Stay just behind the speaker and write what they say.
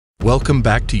Welcome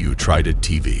back to You Tried It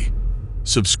TV.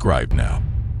 Subscribe now.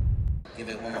 Give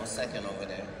it one more second over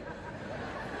there.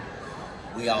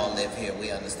 We all live here. We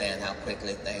understand how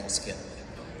quickly things can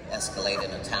escalate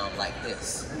in a town like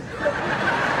this.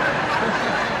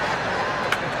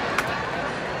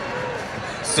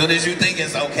 As soon as you think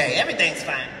it's okay, everything's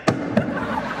fine.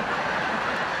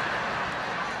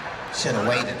 Should have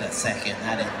waited a second.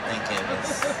 I didn't think it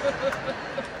was...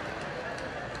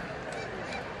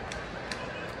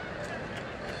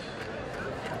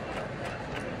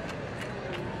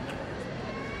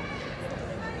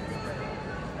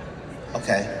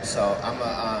 Okay, so I'm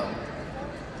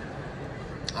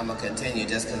gonna continue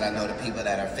just because I know the people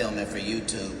that are filming for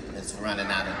YouTube is running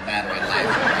out of battery life.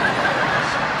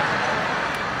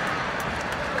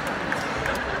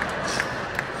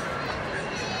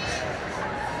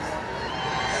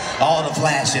 All the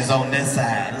flashes on this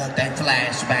side. Look, that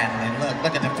flash battling.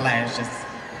 Look at the flashes.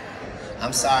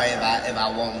 I'm sorry if I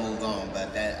won't move on,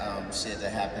 but that shit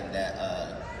that happened, that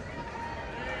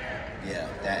yeah,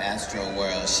 that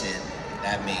Astroworld shit.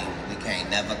 That means we can't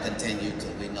never continue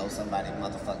till we know somebody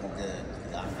motherfucking good.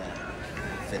 I'm not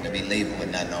finna be leaving with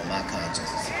nothing on my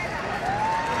conscience.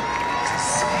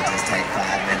 Just take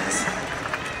 5 minutes.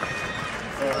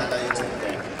 Oh, I know you too.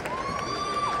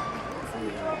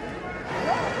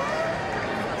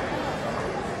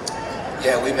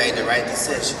 Yeah, we made the right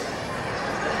decision.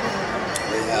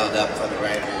 We held up for the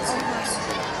right reasons.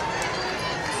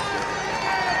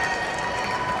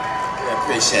 I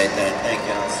appreciate that. Thank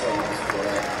y'all so much for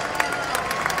that.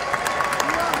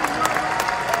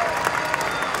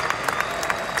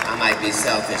 I might be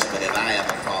selfish, but if I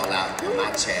ever fall out of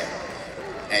my chair,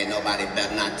 ain't nobody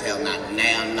better not tell not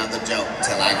now another joke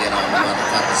till I get on the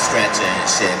motherfucking stretcher and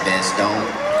shit, bitch.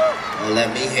 Don't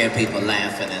let me hear people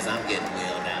laughing as I'm getting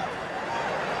wheeled out.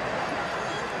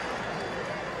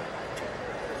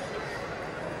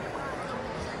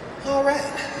 All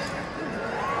right.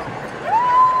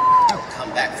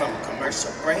 Back from a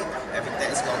commercial break,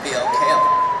 everything's gonna be okay.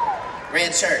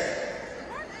 Red shirt.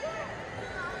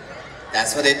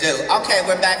 That's what it do. Okay,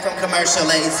 we're back from commercial,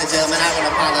 ladies and gentlemen. I want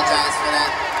to apologize for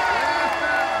that.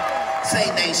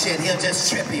 Satan ain't shit. He'll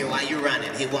just trip you while you're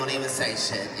running. He won't even say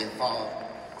shit. You fall.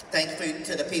 Thank you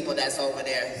to the people that's over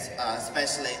there,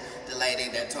 especially the lady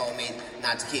that told me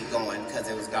not to keep going because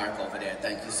it was dark over there.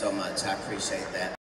 Thank you so much. I appreciate that.